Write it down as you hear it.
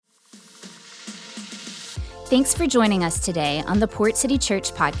Thanks for joining us today on the Port City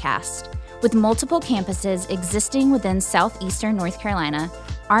Church podcast. With multiple campuses existing within southeastern North Carolina,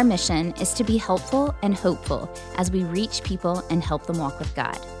 our mission is to be helpful and hopeful as we reach people and help them walk with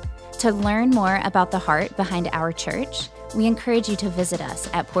God. To learn more about the heart behind our church, we encourage you to visit us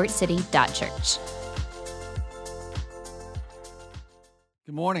at portcity.church.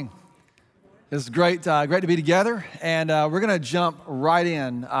 Good morning. It's great to be together, and we're going to jump right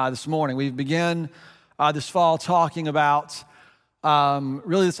in this morning. We've begun this fall talking about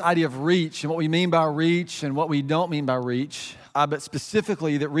really this idea of reach and what we mean by reach and what we don't mean by reach, but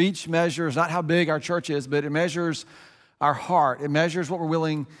specifically that reach measures not how big our church is, but it measures our heart. It measures what we're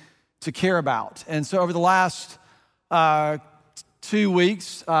willing to care about. And so over the last 2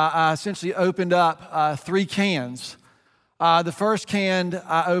 weeks, I essentially opened up 3 cans. The first can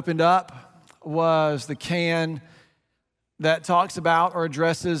I opened up was the can that talks about or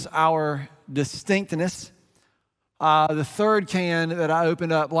addresses our distinctness. The third can that I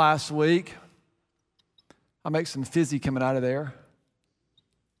opened up last week, I'll make some fizzy coming out of there,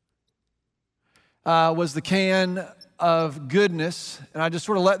 was the can of goodness. And I just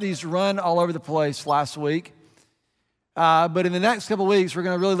sort of let these run all over the place last week. But in the next couple of weeks, we're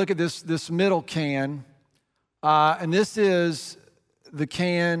going to really look at this middle can. And this is the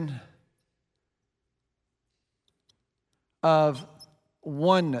can of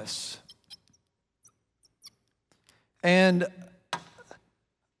oneness. And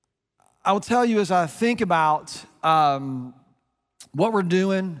I will tell you as I think about what we're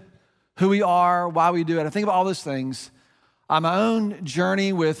doing, who we are, why we do it, I think about all those things. On my own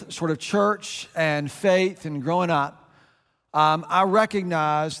journey with sort of church and faith and growing up, I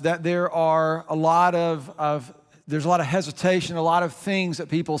recognize that there are a lot of there's a lot of hesitation, a lot of things that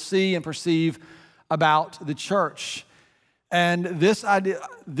people see and perceive about the church. And this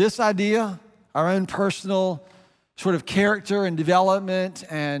idea, our own personal sort of character and development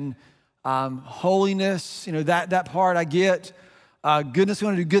and holiness, that part I get. Goodness, we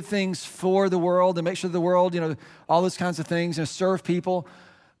want to do good things for the world and make sure the world, all those kinds of things, serve people.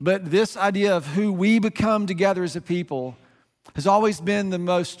 But this idea of who we become together as a people has always been the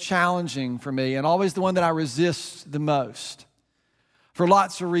most challenging for me and always the one that I resist the most for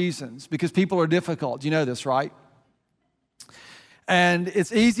lots of reasons, because people are difficult. You know this, right? And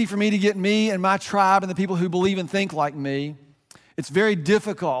it's easy for me to get me and my tribe and the people who believe and think like me. It's very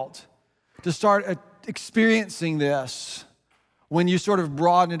difficult to start experiencing this when you sort of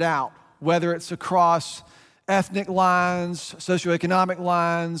broaden it out, whether it's across ethnic lines, socioeconomic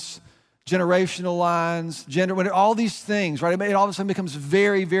lines, generational lines, gender, all these things, right? It all of a sudden becomes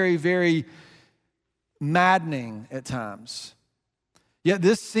very, very, very maddening at times. Yet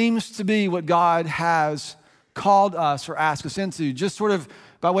this seems to be what God has called us or asked us into, just sort of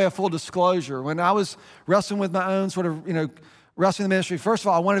by way of full disclosure. When I was wrestling with my own sort of, wrestling the ministry, first of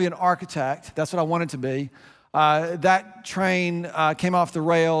all, I wanted to be an architect. That's what I wanted to be. That train came off the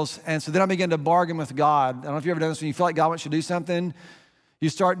rails, and so then I began to bargain with God. I don't know if you've ever done this. When you feel like God wants you to do something, you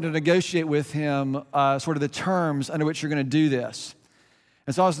start to negotiate with Him sort of the terms under which you're going to do this.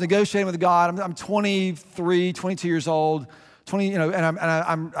 And so I was negotiating with God. I'm 23, 22 years old,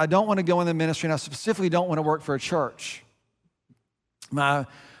 and I don't want to go in the ministry, and I specifically don't want to work for a church.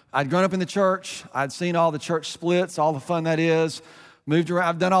 I'd grown up in the church. I'd seen all the church splits, all the fun that is, moved around.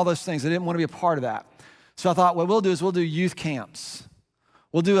 I've done all those things. I didn't want to be a part of that. So I thought what we'll do is we'll do youth camps.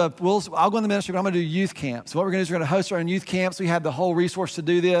 I'll go in the ministry, but I'm going to do youth camps. What we're going to do is we're going to host our own youth camps. We had the whole resource to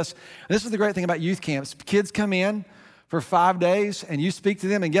do this. And this is the great thing about youth camps. Kids come in for 5 days, and you speak to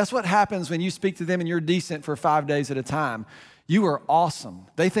them. And guess what happens when you speak to them and you're decent for 5 days at a time? You are awesome.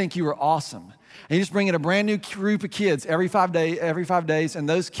 They think you are awesome. And you just bring in a brand new group of kids every 5 days, and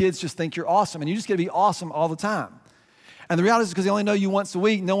those kids just think you're awesome. And you just get to be awesome all the time. And the reality is because they only know you once a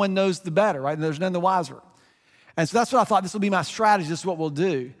week, no one knows the better, right? And there's none the wiser. And so that's what I thought, this will be my strategy, this is what we'll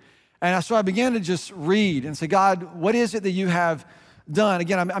do. And so I began to just read and say, God, what is it that you have done?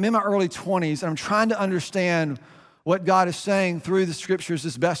 Again, I'm in my early 20s, and I'm trying to understand what God is saying through the scriptures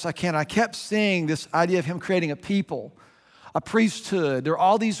as best I can. I kept seeing this idea of Him creating a people, a priesthood. There are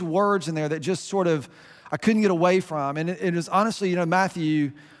all these words in there that just sort of, I couldn't get away from. And it is honestly,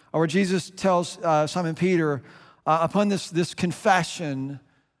 Matthew, where Jesus tells Simon Peter, upon this confession,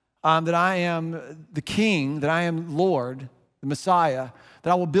 that I am the King, that I am Lord, the Messiah,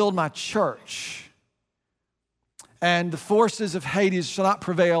 that I will build my church, and the forces of Hades shall not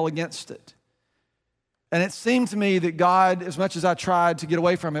prevail against it. And it seemed to me that God, as much as I tried to get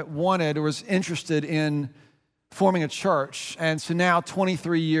away from it, wanted or was interested in forming a church. And so now,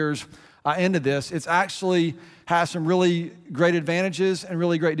 23 years into this, it's actually has some really great advantages and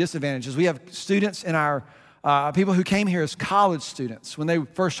really great disadvantages. We have students in our people who came here as college students when they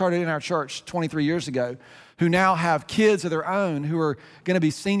first started in our church 23 years ago, who now have kids of their own who are going to be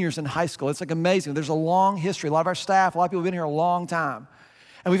seniors in high school. It's like amazing. There's a long history. A lot of our staff, a lot of people have been here a long time.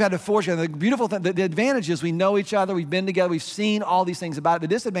 And we've had to forge together. The beautiful thing, the advantage is we know each other, we've been together, we've seen all these things about it. The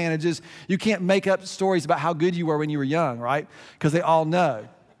disadvantage is you can't make up stories about how good you were when you were young, right? Because they all know.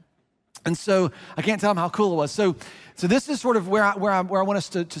 And so I can't tell them how cool it was. So this is sort of where I want us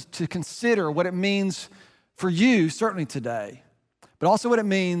to consider what it means for you, certainly today, but also what it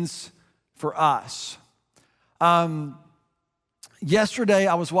means for us. Yesterday,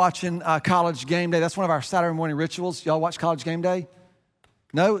 I was watching College Game Day. That's one of our Saturday morning rituals. Y'all watch College Game Day?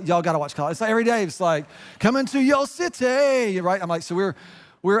 No? Y'all got to watch College. It's like every day. It's like, coming to your city, right? I'm like, so we're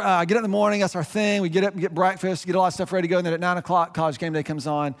get up in the morning. That's our thing. We get up and get breakfast, get a lot of stuff ready to go. And then at 9 o'clock, College Game Day comes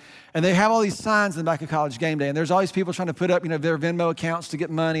on. And they have all these signs in the back of College Game Day. And there's always people trying to put up, their Venmo accounts to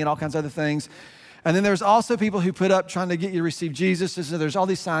get money and all kinds of other things. And then there's also people who put up trying to get you to receive Jesus. So there's all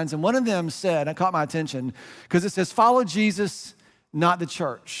these signs. And one of them said, and it caught my attention, because it says, follow Jesus, not the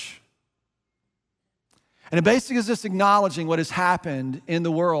church. And it basically is just acknowledging what has happened in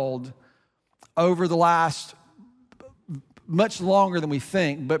the world over the last much longer than we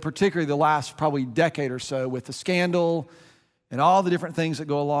think, but particularly the last probably decade or so with the scandal and all the different things that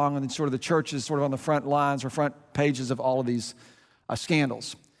go along, and then sort of the churches sort of on the front lines or front pages of all of these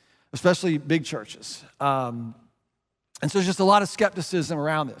scandals, especially big churches. And so there's just a lot of skepticism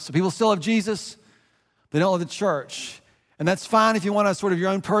around this. So people still love Jesus, they don't love the church. And that's fine if you want a sort of your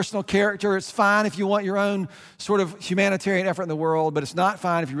own personal character. It's fine if you want your own sort of humanitarian effort in the world, but it's not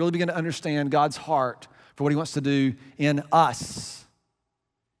fine if you really begin to understand God's heart for what he wants to do in us.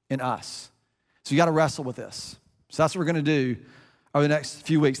 In us. So you got to wrestle with this. So that's what we're going to do over the next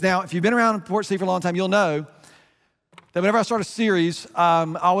few weeks. Now, if you've been around Port City for a long time, you'll know that whenever I start a series, I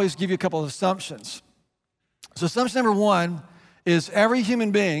always give you a couple of assumptions. So assumption number one is every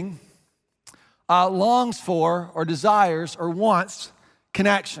human being longs for or desires or wants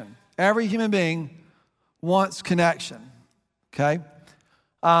connection. Every human being wants connection, okay?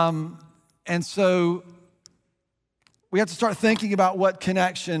 And so we have to start thinking about what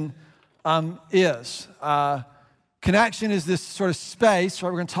connection is. Connection is this sort of space, right?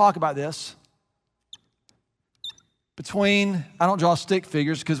 We're going to talk about this, between, I don't draw stick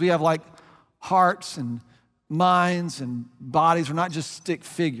figures because we have like hearts and minds and bodies. We're not just stick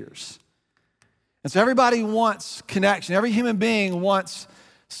figures. And so everybody wants connection. Every human being wants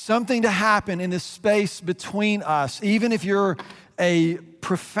something to happen in this space between us. Even if you're a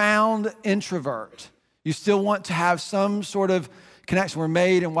profound introvert, you still want to have some sort of connection. We're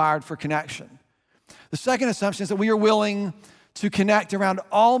made and wired for connection. The second assumption is that we are willing to connect around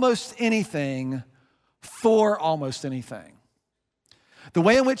almost anything for almost anything. The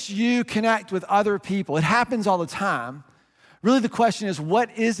way in which you connect with other people, it happens all the time. Really, the question is,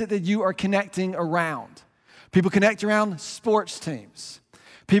 what is it that you are connecting around? People connect around sports teams.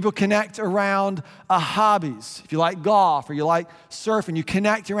 People connect around hobbies. If you like golf or you like surfing, you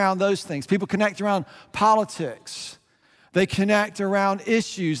connect around those things. People connect around politics. They connect around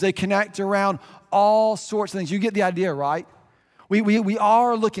issues. They connect around all sorts of things. You get the idea, right? We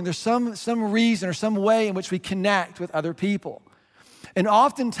are looking. There's some reason or some way in which we connect with other people. And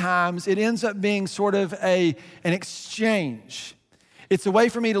oftentimes, it ends up being sort of an exchange. It's a way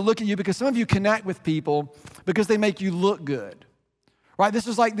for me to look at you because some of you connect with people because they make you look good, right? This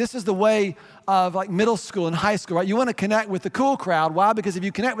is the way of like middle school and high school, right? You want to connect with the cool crowd. Why? Because if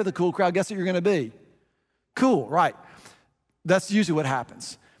you connect with the cool crowd, guess what you're going to be? Cool, right? That's usually what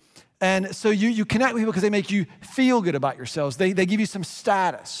happens. And so you connect with people because they make you feel good about yourselves. They give you some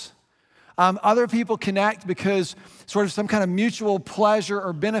status. Other people connect because sort of some kind of mutual pleasure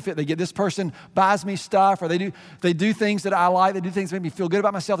or benefit they get. This person buys me stuff, or they do things that I like. They do things that make me feel good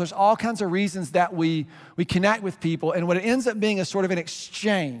about myself. There's all kinds of reasons that we connect with people, and what it ends up being is sort of an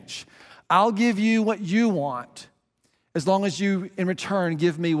exchange. I'll give you what you want as long as you, in return,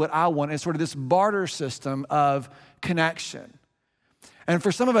 give me what I want. It's sort of this barter system of connection. And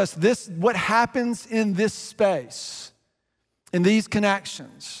for some of us, what happens in this space, in these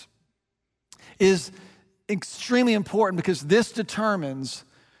connections, is extremely important because this determines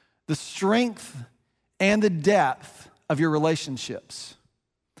the strength and the depth of your relationships.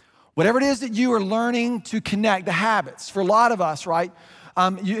 Whatever it is that you are learning to connect, the habits, for a lot of us, right?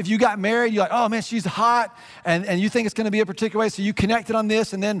 If you got married, you're like, oh man, she's hot, and you think it's gonna be a particular way, so you connected on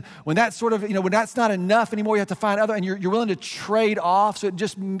this, and then when that's sort of, when that's not enough anymore, you have to find other, and you're willing to trade off, so it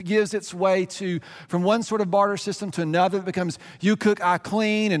just gives its way from one sort of barter system to another. It becomes you cook, I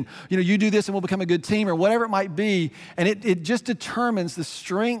clean, and you do this and we'll become a good team, or whatever it might be, and it just determines the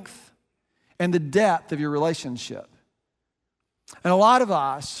strength and the depth of your relationship. And a lot of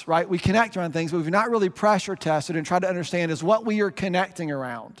us, right, we connect around things, but we've not really pressure tested and tried to understand is what we are connecting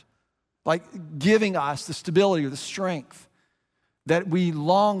around, like giving us the stability or the strength that we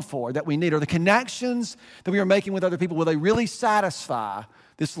long for, that we need, or the connections that we are making with other people, will they really satisfy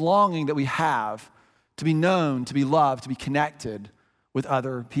this longing that we have to be known, to be loved, to be connected with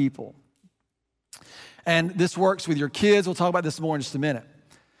other people? And this works with your kids. We'll talk about this more in just a minute.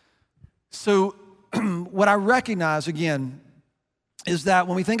 So what I recognize, again, is that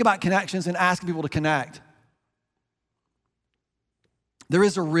when we think about connections and asking people to connect, there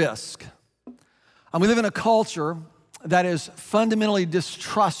is a risk. And we live in a culture that is fundamentally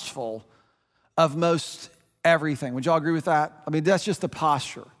distrustful of most everything. Would y'all agree with that? I mean, that's just the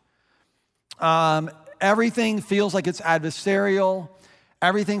posture. Everything feels like it's adversarial.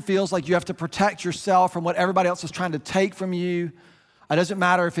 Everything feels like you have to protect yourself from what everybody else is trying to take from you. It doesn't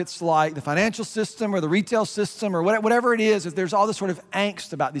matter if it's like the financial system or the retail system or whatever it is. There's all this sort of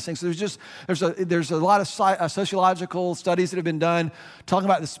angst about these things. So there's a lot of sociological studies that have been done talking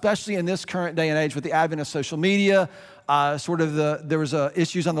about, especially in this current day and age with the advent of social media, there was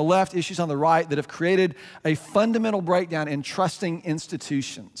issues on the left, issues on the right that have created a fundamental breakdown in trusting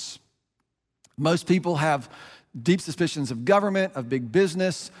institutions. Most people have deep suspicions of government, of big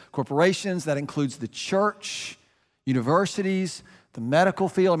business, corporations. That includes the church, universities, the medical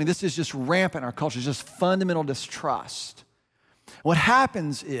field. I mean, this is just rampant in our culture. It's just fundamental distrust. What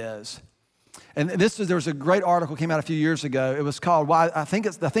happens is, and there was a great article came out a few years ago. It was called I think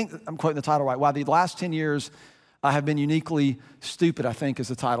I'm quoting the title right. Why the last 10 years have been uniquely stupid, I think is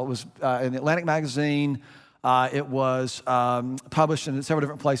the title. It was in the Atlantic magazine. It was published in several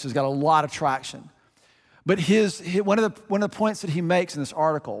different places. Got a lot of traction. But one of the points that he makes in this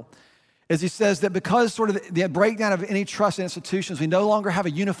article is he says that because sort of the breakdown of any trust in institutions, we no longer have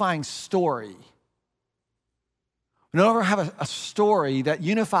a unifying story. We no longer have a story that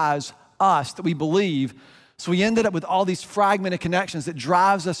unifies us, that we believe. So we ended up with all these fragmented connections that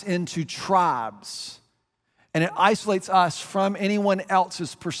drives us into tribes. And it isolates us from anyone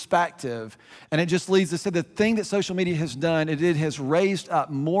else's perspective. And it just leads us to the thing that social media has done, it has raised up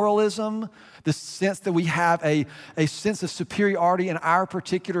moralism, the sense that we have a sense of superiority in our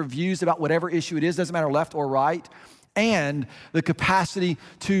particular views about whatever issue it is, doesn't matter left or right, and the capacity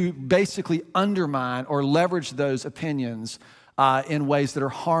to basically undermine or leverage those opinions in ways that are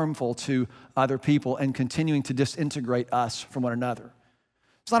harmful to other people and continuing to disintegrate us from one another.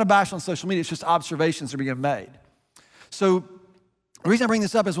 It's not a bash on social media, it's just observations that are being made. So the reason I bring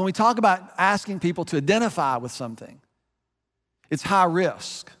this up is when we talk about asking people to identify with something, it's high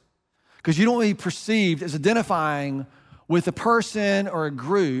risk. Because you don't want to be perceived as identifying with a person or a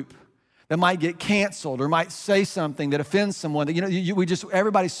group that might get canceled or might say something that offends someone that,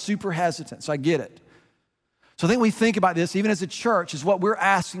 everybody's super hesitant, so I get it. So I think we think about this, even as a church, is what we're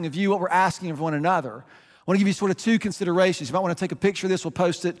asking of you, what we're asking of one another. I want to give you sort of two considerations. You might want to take a picture of this. We'll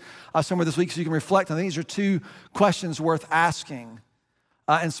post it somewhere this week so you can reflect on. I think these are two questions worth asking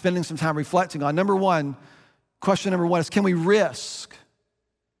and spending some time reflecting on. Question number one is, can we risk?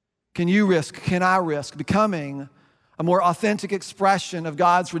 Can you risk, can I risk becoming a more authentic expression of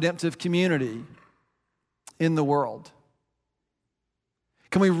God's redemptive community in the world?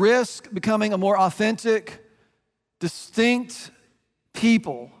 Can we risk becoming a more authentic, distinct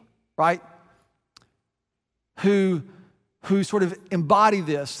people, right? Who sort of embody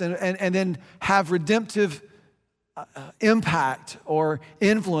this and then have redemptive impact or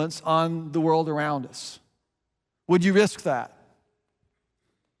influence on the world around us? Would you risk that?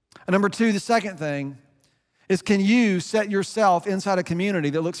 And number two, the second thing is, can you set yourself inside a community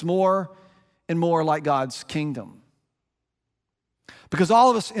that looks more and more like God's kingdom? Because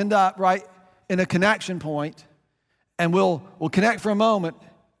all of us end up, right, in a connection point, and we'll connect for a moment,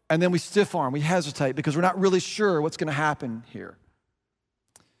 and then we stiff arm, we hesitate because we're not really sure what's going to happen here.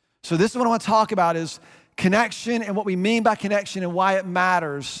 So this is what I want to talk about is connection and what we mean by connection and why it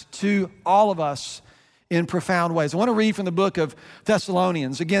matters to all of us in profound ways. I want to read from the book of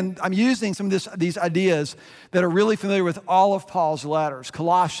Thessalonians. Again, I'm using some of these ideas that are really familiar with all of Paul's letters,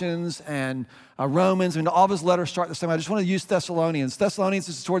 Colossians and Romans. I mean, all of his letters start the same way. I just want to use Thessalonians. Thessalonians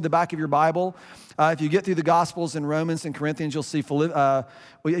is toward the back of your Bible. If you get through the Gospels in Romans and Corinthians, you'll see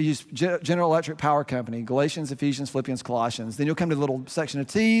we use General Electric Power Company, Galatians, Ephesians, Philippians, Colossians. Then you'll come to the little section of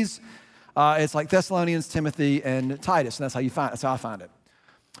T's. It's like Thessalonians, Timothy, and Titus, and that's how I find it.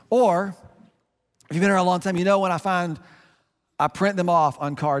 Or, if you've been around a long time, you know when I print them off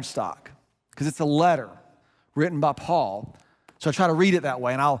on cardstock because it's a letter written by Paul. So I try to read it that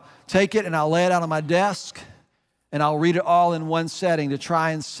way, and I'll take it and I'll lay it out on my desk, And I'll read it all in one setting to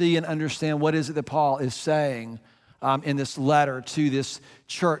try and see and understand what is it that Paul is saying in this letter to this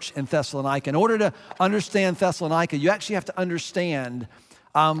church in Thessalonica. In order to understand Thessalonica, you actually have to understand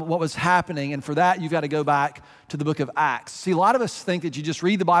what was happening. And for that, you've got to go back to the book of Acts. See, a lot of us think that you just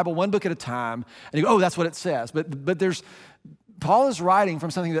read the Bible one book at a time and you go, oh, that's what it says. But Paul is writing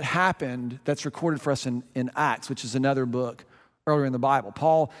from something that happened that's recorded for us in Acts, which is another book earlier in the Bible.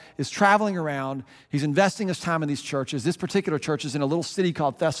 Paul is traveling around. He's investing his time in these churches. This particular church is in a little city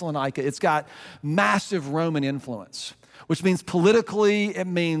called Thessalonica. It's got massive Roman influence, which means politically, it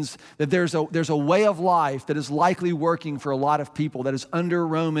means that there's a way of life that is likely working for a lot of people that is under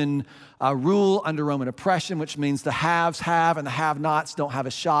Roman rule, under Roman oppression, which means the haves have and the have-nots don't have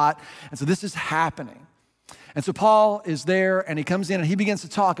a shot. And so this is happening. And so Paul is there, and he comes in and he begins to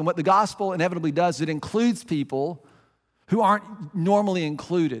talk. And what the gospel inevitably does, it includes people who aren't normally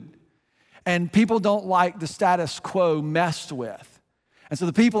included. And people don't like the status quo messed with. And so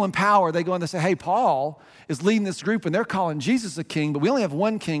the people in power, they go and they say, hey, Paul is leading this group and they're calling Jesus a king, but we only have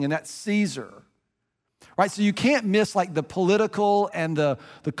one king and that's Caesar. Right? So you can't miss like the political and the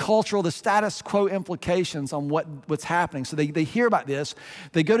cultural, the status quo implications on what's happening. So they hear about this.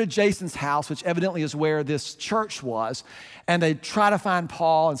 They go to Jason's house, which evidently is where this church was, and they try to find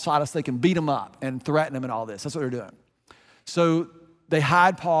Paul and Silas. They can beat him up and threaten him and all this. That's what they're doing. So they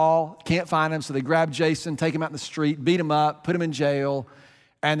hide Paul, can't find him, so they grab Jason, take him out in the street, beat him up, put him in jail,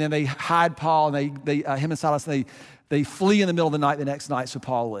 and then they hide Paul, and him and Silas, they flee in the middle of the night the next night, so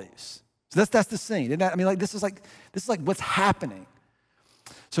Paul leaves. So that's the scene. Isn't that, I mean, like this is like what's happening.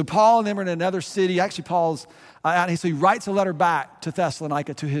 So Paul and them are in another city. Actually, Paul's out, so he writes a letter back to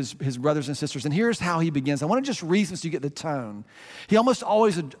Thessalonica to his brothers and sisters, and here's how he begins. I want to just read so you get the tone. He almost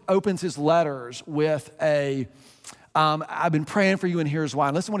always opens his letters with I've been praying for you, and here's why.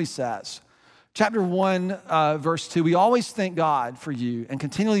 And listen to what he says. Chapter 1, verse 2, we always thank God for you and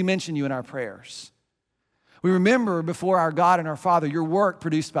continually mention you in our prayers. We remember before our God and our Father your work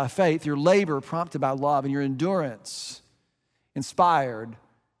produced by faith, your labor prompted by love, and your endurance inspired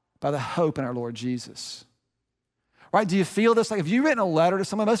by the hope in our Lord Jesus. Right? Do you feel this? Like, if you've written a letter to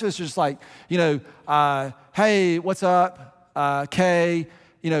someone, most of us are just like, hey, what's up? K,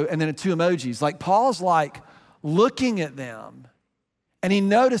 and then 2 emojis. Like, Paul's like looking at them, and he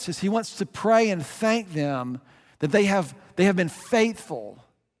notices, he wants to pray and thank them that they have been faithful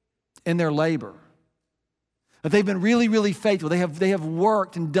in their labor. That they've been really, really faithful. They have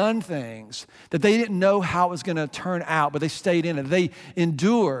worked and done things that they didn't know how it was going to turn out, but they stayed in it. They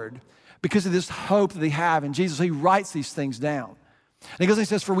endured because of this hope that they have in Jesus. He writes these things down. And he goes and he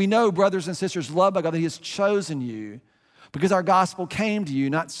says, for we know, brothers and sisters, loved by God, that he has chosen you because our gospel came to you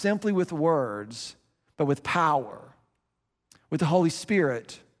not simply with words, but with power, with the Holy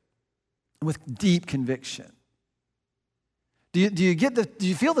Spirit, and with deep conviction. Do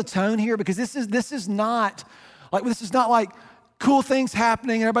you feel the tone here? Because this is not like cool things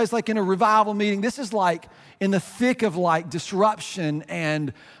happening and everybody's like in a revival meeting. This is like in the thick of like disruption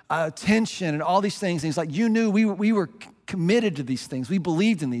and tension and all these things. And he's like, you knew we were committed to these things. We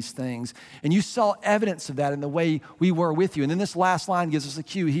believed in these things. And you saw evidence of that in the way we were with you. And then this last line gives us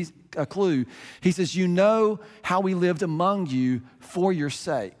a clue. He says, you know how we lived among you for your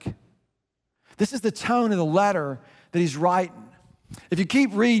sake. This is the tone of the letter that he's writing. If you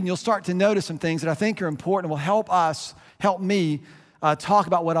keep reading, you'll start to notice some things that I think are important and will help me talk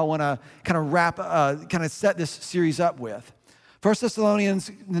about what I want to kind of set this series up with. 1 Thessalonians,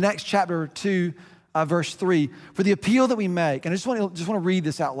 the next chapter 2, verse 3, for the appeal that we make, and I just want to read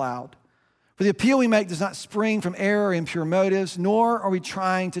this out loud. For the appeal we make does not spring from error or impure motives, nor are we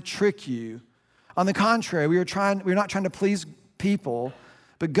trying to trick you. On the contrary, we're not trying to please people,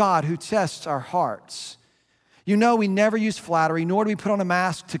 but God who tests our hearts. You know, we never use flattery, nor do we put on a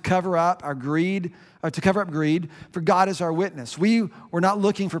mask to cover up our greed, for God is our witness. We were not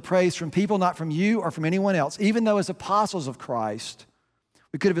looking for praise from people, not from you or from anyone else, even though as apostles of Christ,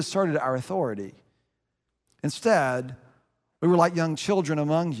 we could have asserted our authority. Instead, we were like young children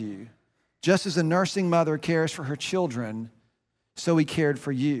among you. Just as a nursing mother cares for her children, so we cared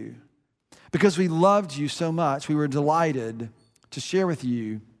for you. Because we loved you so much, we were delighted to share with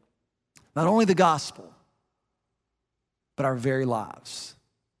you not only the gospel, but our very lives.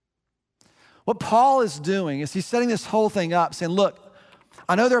 What Paul is doing is he's setting this whole thing up, saying, look,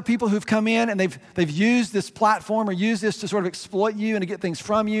 I know there are people who've come in and they've used this platform or used this to sort of exploit you and to get things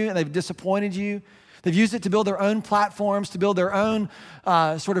from you, and they've disappointed you. They've used it to build their own platforms, to build their own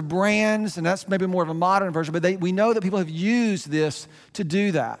sort of brands, and that's maybe more of a modern version, but we know that people have used this to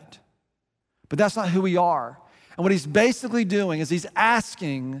do that. But that's not who we are. And what he's basically doing is he's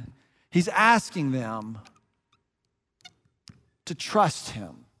asking them, to trust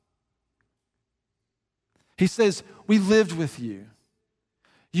him. He says, we lived with you.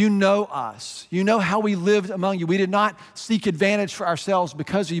 You know us. You know how we lived among you. We did not seek advantage for ourselves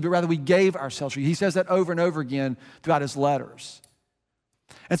because of you, but rather we gave ourselves for you. He says that over and over again throughout his letters.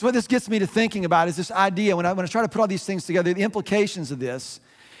 And so what this gets me to thinking about is this idea, when I try to put all these things together, the implications of this.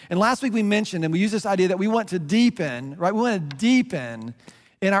 And last week we mentioned, and we used this idea that we want to deepen, right? We want to deepen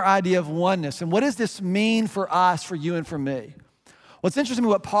in our idea of oneness. And what does this mean for us, for you and for me? What's interesting to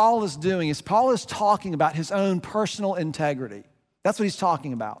me, what Paul is doing is Paul is talking about his own personal integrity. That's what he's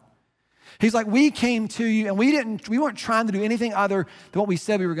talking about. He's like, we came to you and we weren't trying to do anything other than what we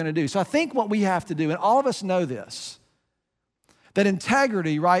said we were going to do. So I think what we have to do, and all of us know this, that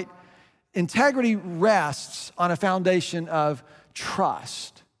integrity, right? Integrity rests on a foundation of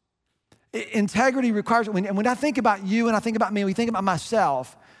trust. Integrity requires, when I think about you and I think about me, we think about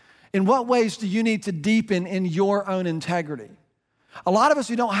myself, in what ways do you need to deepen in your own integrity? A lot of us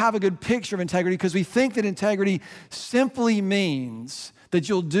who don't have a good picture of integrity because we think that integrity simply means that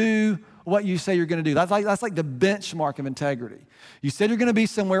you'll do what you say you're going to do. That's like the benchmark of integrity. You said you're going to be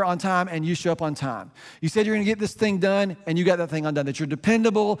somewhere on time and you show up on time. You said you're going to get this thing done and you got that thing undone, that you're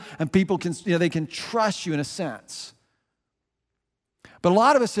dependable and people can, they can trust you in a sense. But a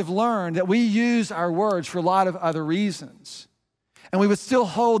lot of us have learned that we use our words for a lot of other reasons. And we would still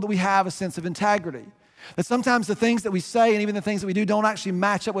hold that we have a sense of integrity. That sometimes the things that we say and even the things that we do don't actually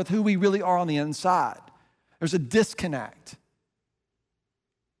match up with who we really are on the inside. There's a disconnect.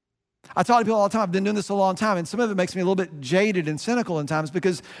 I talk to people all the time, I've been doing this a long time, and some of it makes me a little bit jaded and cynical in times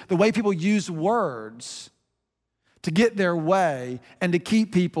because the way people use words to get their way and to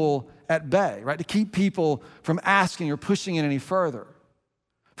keep people at bay, right? To keep people from asking or pushing it any further,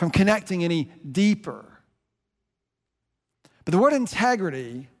 from connecting any deeper. But the word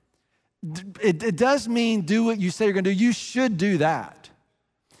integrity, it does mean do what you say you're going to do. You should do that.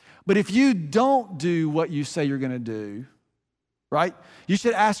 But if you don't do what you say you're going to do, right, you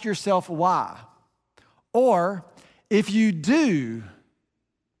should ask yourself why. Or if you do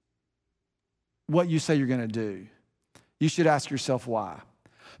what you say you're going to do, you should ask yourself why.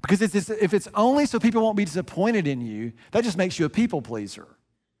 Because if it's only so people won't be disappointed in you, that just makes you a people pleaser.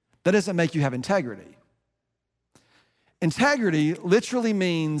 That doesn't make you have integrity. Integrity literally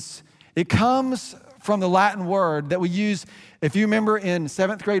means, it comes from the Latin word that we use, if you remember in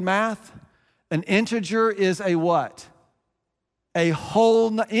 7th grade math, an integer is a what? Any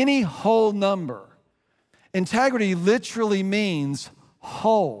whole number. Integrity literally means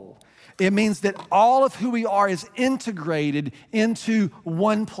whole. It means that all of who we are is integrated into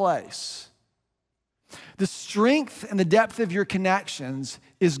one place. The strength and the depth of your connections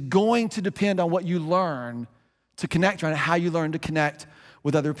is going to depend on what you learn to connect around, how you learn to connect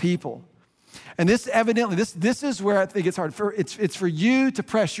with other people. And this evidently, this is where I think it's hard. It's for you to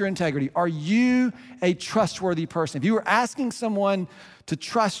press your integrity. Are you a trustworthy person? If you were asking someone to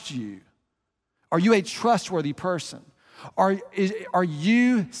trust you, are you a trustworthy person? Are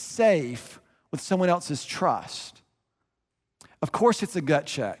you safe with someone else's trust? Of course it's a gut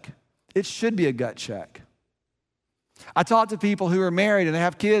check. It should be a gut check. I talk to people who are married and they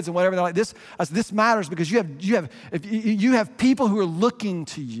have kids and whatever. They're like, this matters because you have people who are looking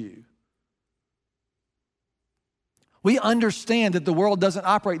to you. We understand that the world doesn't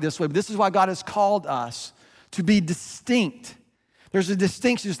operate this way, but this is why God has called us to be distinct. There's a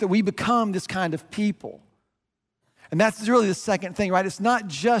distinction just that we become this kind of people. And that's really the second thing, right? It's not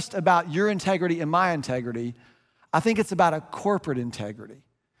just about your integrity and my integrity. I think it's about a corporate integrity,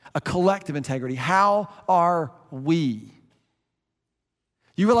 a collective integrity. How are we?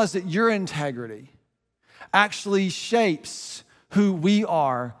 You realize that your integrity actually shapes who we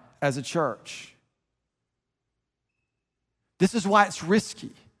are as a church. This is why it's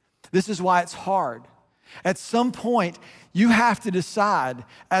risky. This is why it's hard. At some point, you have to decide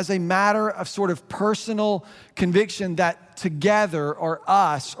as a matter of sort of personal conviction that together or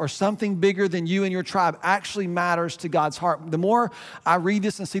us or something bigger than you and your tribe actually matters to God's heart. The more I read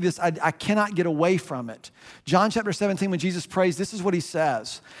this and see this, I cannot get away from it. John chapter 17, when Jesus prays, this is what he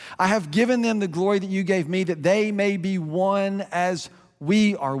says. I have given them the glory that you gave me, that they may be one as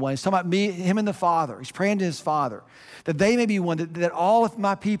we are one. He's talking about me, him and the Father. He's praying to his Father. That they may be one, that all of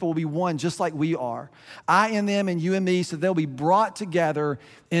my people will be one just like we are. I and them and you and me, so they'll be brought together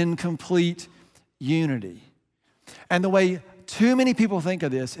in complete unity. And the way too many people think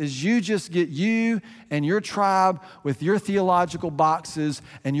of this is you just get you and your tribe with your theological boxes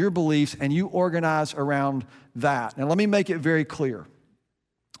and your beliefs and you organize around that. Now let me make it very clear.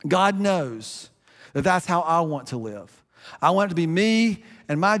 God knows that that's how I want to live. I want it to be me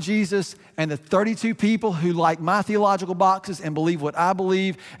and my Jesus and the 32 people who like my theological boxes and believe what I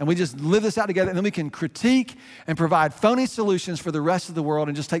believe, and we just live this out together, and then we can critique and provide phony solutions for the rest of the world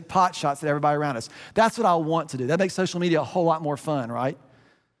and just take pot shots at everybody around us. That's what I want to do. That makes social media a whole lot more fun, right?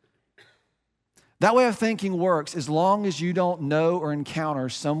 That way of thinking works as long as you don't know or encounter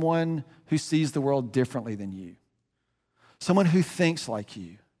someone who sees the world differently than you, someone who thinks like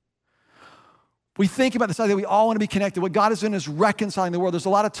you. We think about this idea that we all want to be connected. What God is doing is reconciling the world. There's a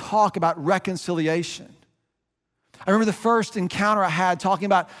lot of talk about reconciliation. I remember the first encounter I had talking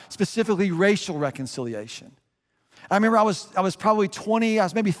about specifically racial reconciliation. I remember I was probably 20, I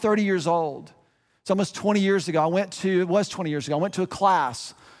was maybe 30 years old. It's almost 20 years ago. I went to a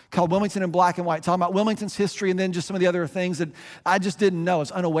class called Wilmington in Black and White, talking about Wilmington's history and then just some of the other things that I just didn't know, I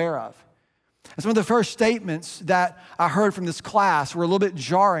was unaware of. And some of the first statements that I heard from this class were a little bit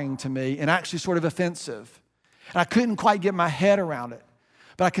jarring to me and actually sort of offensive. And I couldn't quite get my head around it.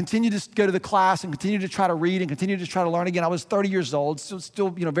 But I continued to go to the class and continued to try to read and continued to try to learn. Again, I was 30 years old, still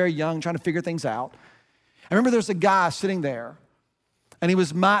very young, trying to figure things out. I remember there's a guy sitting there, and he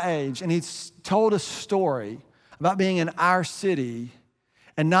was my age, and he told a story about being in our city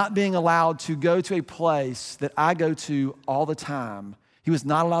and not being allowed to go to a place that I go to all the time. He was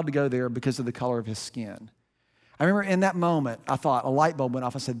not allowed to go there because of the color of his skin. I remember in that moment, I thought, a light bulb went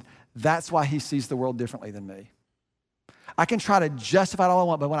off. I said, that's why he sees the world differently than me. I can try to justify it all I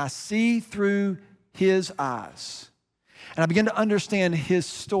want, but when I see through his eyes and I begin to understand his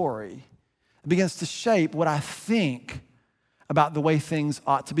story, it begins to shape what I think about the way things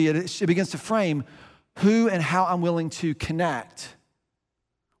ought to be. It begins to frame who and how I'm willing to connect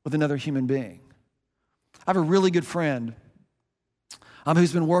with another human being. I have a really good friend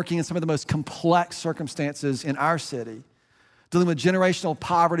who's been working in some of the most complex circumstances in our city, dealing with generational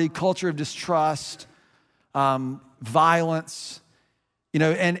poverty, culture of distrust, violence,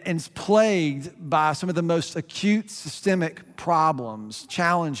 and is plagued by some of the most acute systemic problems,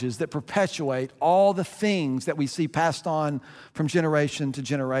 challenges that perpetuate all the things that we see passed on from generation to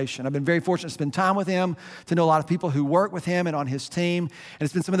generation. I've been very fortunate to spend time with him, to know a lot of people who work with him and on his team, and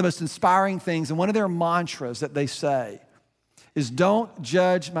it's been some of the most inspiring things. And one of their mantras that they say is, don't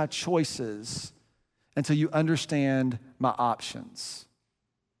judge my choices until you understand my options.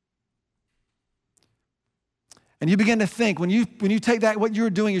 And you begin to think, when you take that, what you're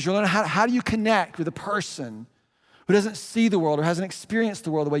doing is you're learning how do you connect with a person who doesn't see the world or hasn't experienced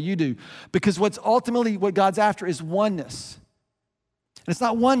the world the way you do. Because what God's after is oneness. And it's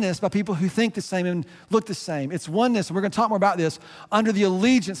not oneness by people who think the same and look the same. It's oneness, and we're going to talk more about this, under the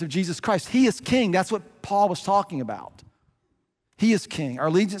allegiance of Jesus Christ. He is king. That's what Paul was talking about. He is king. Our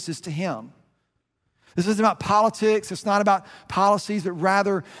allegiance is to him. This isn't about politics. It's not about policies, but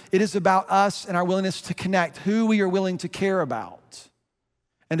rather it is about us and our willingness to connect, who we are willing to care about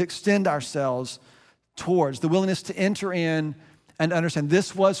and extend ourselves towards, the willingness to enter in and understand.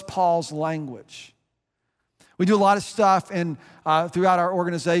 This was Paul's language. We do a lot of stuff throughout our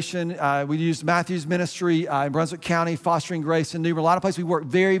organization. We use Matthew's ministry in Brunswick County, Fostering Grace in Newbern. A lot of places we work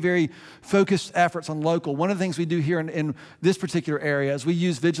very, very focused efforts on local. One of the things we do here in this particular area is we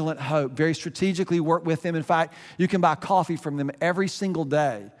use Vigilant Hope, very strategically work with them. In fact, you can buy coffee from them every single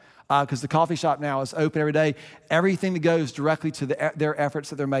day because the coffee shop now is open every day. Everything that goes directly to their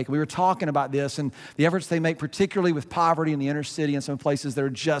efforts that they're making. We were talking about this and the efforts they make, particularly with poverty in the inner city and some places that are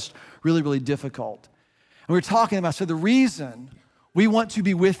just really, really difficult. And we were talking about, so the reason we want to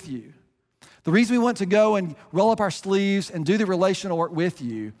be with you, the reason we want to go and roll up our sleeves and do the relational work with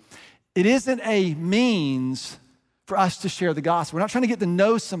you, it isn't a means for us to share the gospel. We're not trying to get to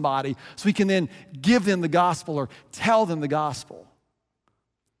know somebody so we can then give them the gospel or tell them the gospel.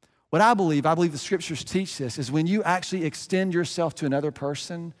 What I believe the scriptures teach this, is when you actually extend yourself to another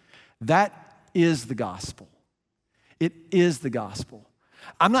person, that is the gospel. It is the gospel.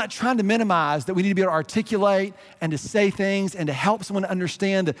 I'm not trying to minimize that we need to be able to articulate and to say things and to help someone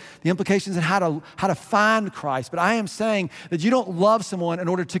understand the implications and how to find Christ. But I am saying that you don't love someone in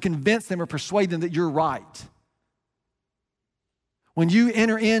order to convince them or persuade them that you're right. When you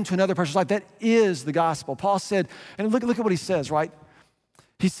enter into another person's life, that is the gospel. Paul said, and look at what he says, right?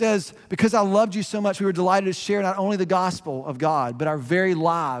 He says, because I loved you so much, we were delighted to share not only the gospel of God, but our very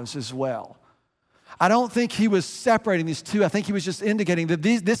lives as well. I don't think he was separating these two. I think he was just indicating that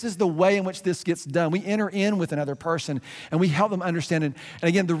this is the way in which this gets done. We enter in with another person and we help them understand it. And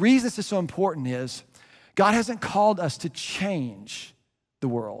again, the reason this is so important is God hasn't called us to change the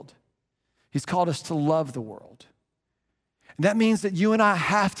world. He's called us to love the world. And that means that you and I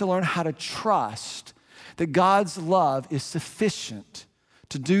have to learn how to trust that God's love is sufficient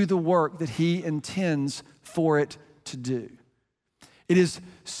to do the work that he intends for it to do. It is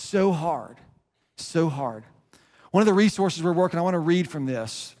so hard, so hard. One of the resources we're working, I want to read from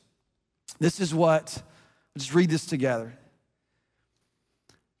this. This is what, let's read this together.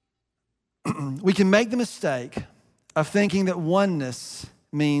 We can make the mistake of thinking that oneness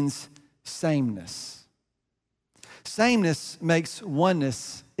means sameness. Sameness makes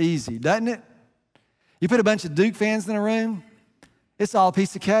oneness easy, doesn't it? You put a bunch of Duke fans in a room, it's all a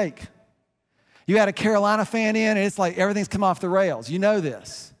piece of cake. You had a Carolina fan in, and it's like everything's come off the rails. You know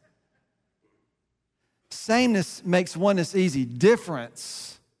this. Sameness makes oneness easy.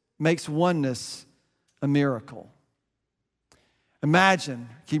 Difference makes oneness a miracle. Imagine,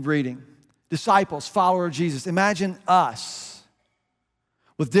 keep reading, disciples, follower of Jesus. Imagine us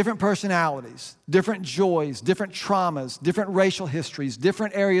with different personalities, different joys, different traumas, different racial histories,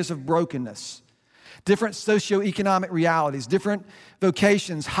 different areas of brokenness, different socioeconomic realities, different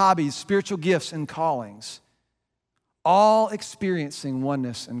vocations, hobbies, spiritual gifts, and callings, all experiencing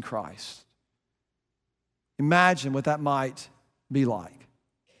oneness in Christ. Imagine what that might be like.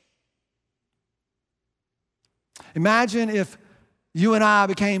 Imagine if you and I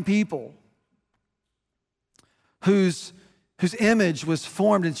became people whose image was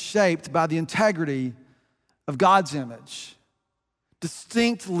formed and shaped by the integrity of God's image,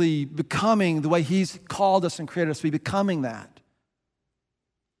 distinctly becoming the way He's called us and created us to be, becoming that.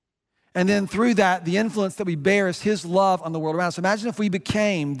 And then through that, the influence that we bear is His love on the world around us. Imagine if we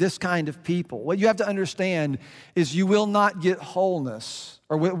became this kind of people. What you have to understand is you will not get wholeness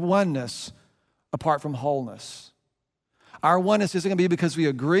or oneness apart from wholeness. Our oneness isn't going to be because we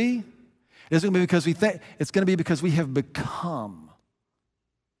agree. It isn't going to be because we think. It's going to be because we have become.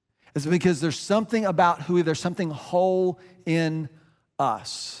 It's because there's something about there's something whole in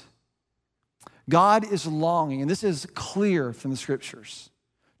us. God is longing, and this is clear from the Scriptures,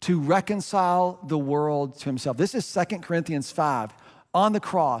 to reconcile the world to Himself. This is 2 Corinthians 5. On the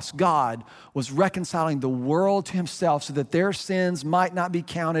cross, God was reconciling the world to Himself so that their sins might not be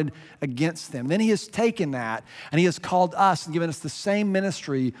counted against them. Then He has taken that and He has called us and given us the same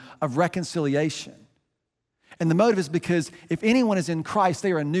ministry of reconciliation. And the motive is because if anyone is in Christ,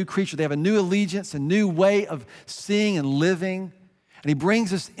 they are a new creature. They have a new allegiance, a new way of seeing and living. And He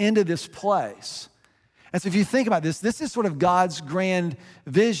brings us into this place. And so if you think about this is sort of God's grand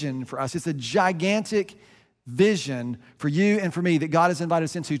vision for us. It's a gigantic vision for you and for me that God has invited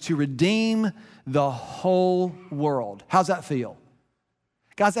us into, to redeem the whole world. How's that feel?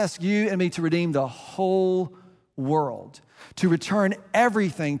 God's asked you and me to redeem the whole world, to return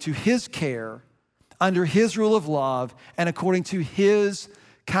everything to His care, under His rule of love, and according to His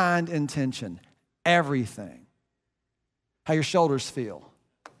kind intention. Everything. How your shoulders feel.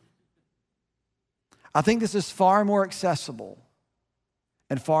 I think this is far more accessible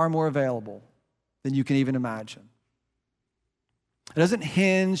and far more available than you can even imagine. It doesn't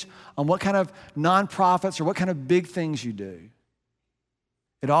hinge on what kind of nonprofits or what kind of big things you do.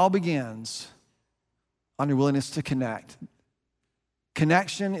 It all begins on your willingness to connect.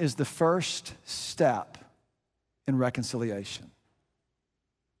 Connection is the first step in reconciliation.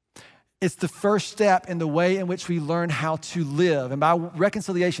 It's the first step in the way in which we learn how to live. And by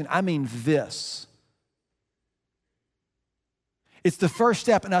reconciliation, I mean this. It's the first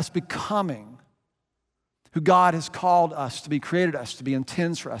step in us becoming who God has called us to be, created us to be,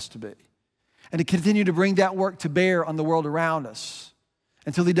 intends for us to be. And to continue to bring that work to bear on the world around us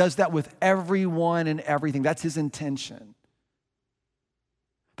until He does that with everyone and everything. That's His intention.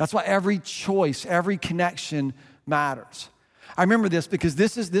 That's why every choice, every connection matters. I remember this because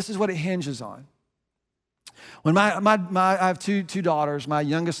this is what it hinges on. When I have two daughters, my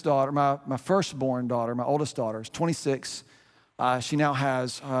youngest daughter, my firstborn daughter, my oldest daughter is 26. She now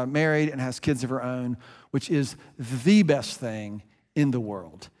has married and has kids of her own, which is the best thing in the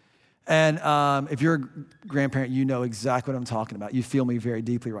world. And if you're a grandparent, you know exactly what I'm talking about. You feel me very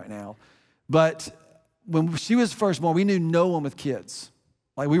deeply right now. But when she was first born, we knew no one with kids.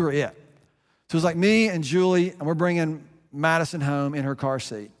 Like, we were it. So it was like me and Julie, and we're bringing Madison home in her car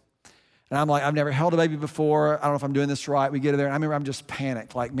seat. And I'm like, I've never held a baby before. I don't know if I'm doing this right. We get her there, and I remember I'm just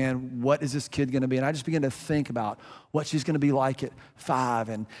panicked. Like, man, what is this kid going to be? And I just began to think about what she's going to be like at 5.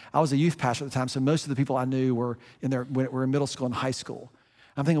 And I was a youth pastor at the time, so most of the people I knew were in middle school and high school.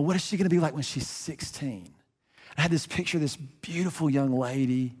 I'm thinking, what is she going to be like when she's 16? I had this picture of this beautiful young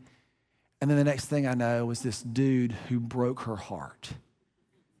lady, and then the next thing I know was this dude who broke her heart.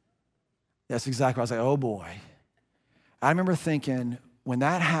 That's exactly what I was like, oh boy. I remember thinking, when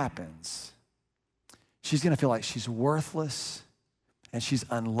that happens, she's going to feel like she's worthless and she's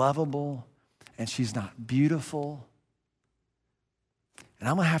unlovable and she's not beautiful. And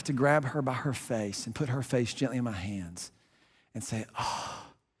I'm going to have to grab her by her face and put her face gently in my hands and say, oh,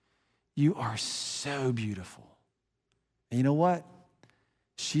 you are so beautiful. And you know what?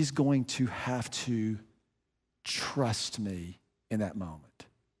 She's going to have to trust me in that moment.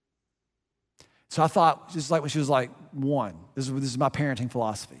 So I thought, just like when she was like 1, this is my parenting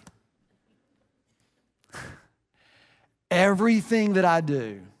philosophy. Everything that I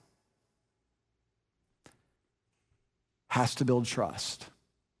do has to build trust.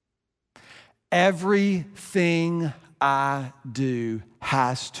 Everything I do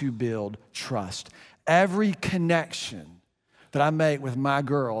has to build trust. Every connection that I make with my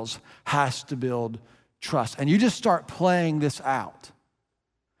girls has to build trust. And you just start playing this out.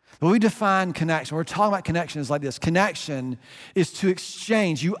 When we define connection, we're talking about connection is like this. Connection is to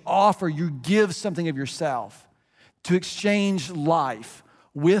exchange. You offer, you give something of yourself to exchange life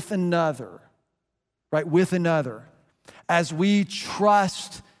with another, right? With another. As we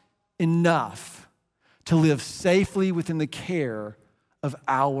trust enough to live safely within the care of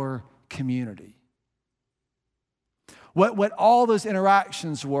our community. What all those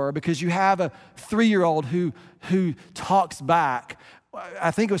interactions were, because you have a 3-year-old who talks back.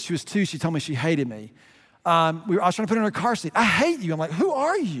 I think she was 2, she told me she hated me. I was trying to put her in her car seat. I hate you. I'm like, who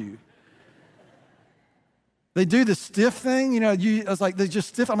are you? They do the stiff thing, I was like, they just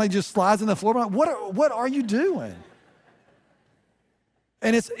stiff. I'm like, just slides on the floor. I'm like, what are you doing?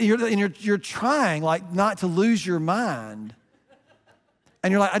 And you're trying like not to lose your mind.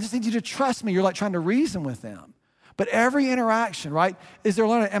 And you're like, I just need you to trust me. You're like trying to reason with them. But every interaction, right, is they're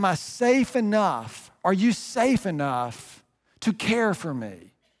learning, am I safe enough? Are you safe enough to care for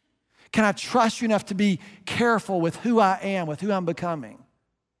me? Can I trust you enough to be careful with who I am, with who I'm becoming?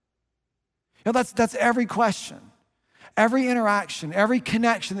 That's every question, every interaction, every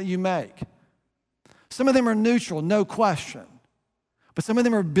connection that you make. Some of them are neutral, no question. But some of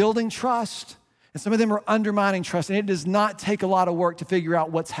them are building trust, and some of them are undermining trust. And it does not take a lot of work to figure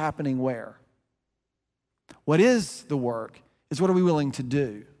out what's happening where. What is the work is what are we willing to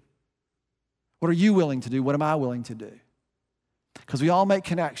do? What are you willing to do? What am I willing to do? Because we all make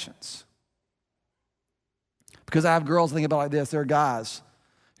connections. Because I have girls thinking about it like this. There are guys.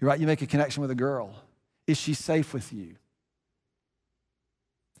 You're right, you make a connection with a girl. Is she safe with you?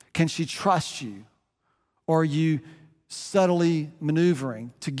 Can she trust you? Or are you subtly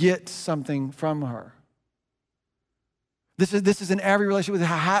maneuvering to get something from her? This is in every relationship with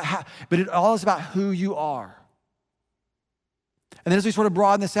but it all is about who you are. And then as we sort of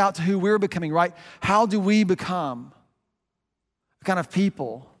broaden this out to who we're becoming, right? How do we become the kind of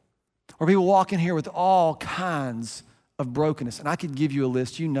people, or people walk in here with all kinds of brokenness? And I could give you a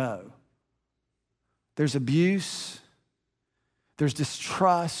list, There's abuse, there's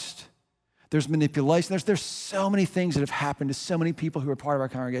distrust, there's manipulation. There's so many things that have happened to so many people who are part of our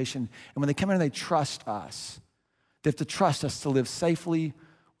congregation. And when they come in and they trust us, they have to trust us to live safely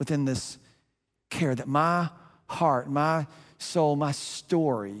within this care, that my heart, my soul, my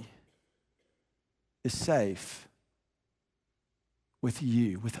story is safe with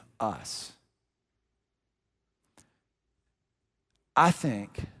you, with us. I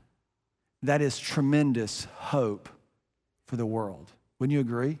think that is tremendous hope for the world. Wouldn't you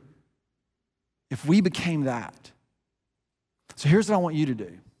agree? If we became that. So here's what I want you to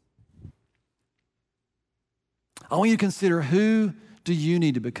do. I want you to consider, who do you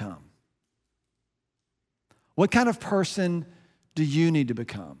need to become? What kind of person do you need to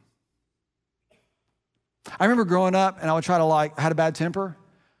become? I remember growing up and I would try to I had a bad temper.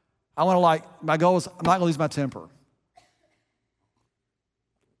 My goal was, I'm not gonna lose my temper.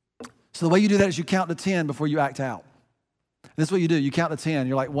 So the way you do that is you count to 10 before you act out. And this is what you do. You count to 10.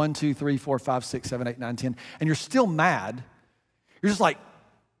 You're like 1, 2, 3, 4, 5, 6, 7, 8, 9, 10. And you're still mad. You're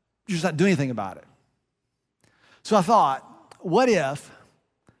just not doing anything about it. So I thought, what if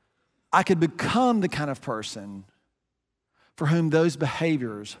I could become the kind of person for whom those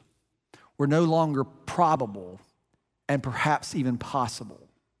behaviors were no longer probable and perhaps even possible?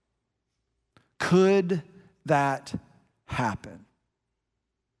 Could that happen?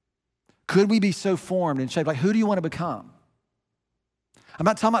 Could we be so formed and shaped? Who do you want to become? I'm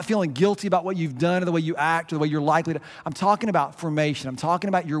not talking about feeling guilty about what you've done or the way you act or the way you're likely to. I'm talking about formation. I'm talking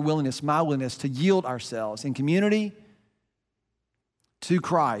about your willingness, my willingness to yield ourselves in community to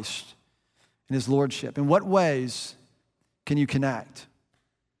Christ and His Lordship. In what ways can you connect?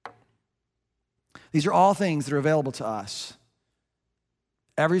 These are all things that are available to us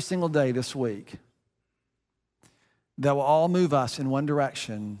every single day this week that will all move us in one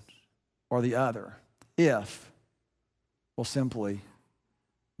direction or the other if we'll simply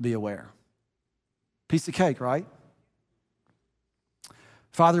be aware. Piece of cake, right?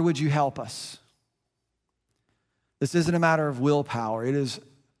 Father, would you help us This isn't a matter of willpower. It is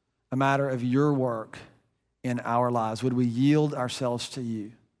a matter of your work in our lives. Would we yield ourselves to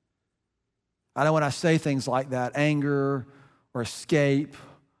you? I know when I say things like that, anger or escape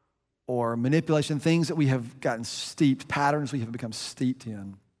or manipulation, things that we have gotten steeped, patterns we have become steeped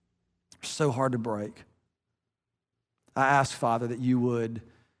in, are so hard to break. I ask, Father, that you would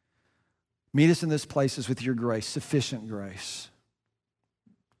meet us in those places with your grace, sufficient grace.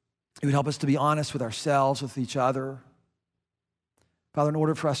 You would help us to be honest with ourselves, with each other. Father, in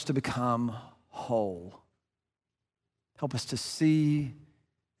order for us to become whole, help us to see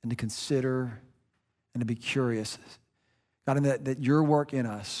and to consider and to be curious. God, and that your work in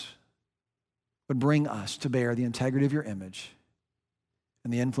us would bring us to bear the integrity of your image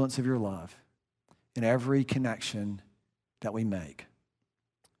and the influence of your love in every connection that we make.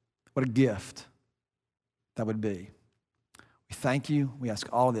 What a gift that would be. We thank you. We ask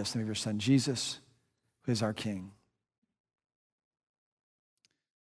all of this in the name of your Son, Jesus, who is our King.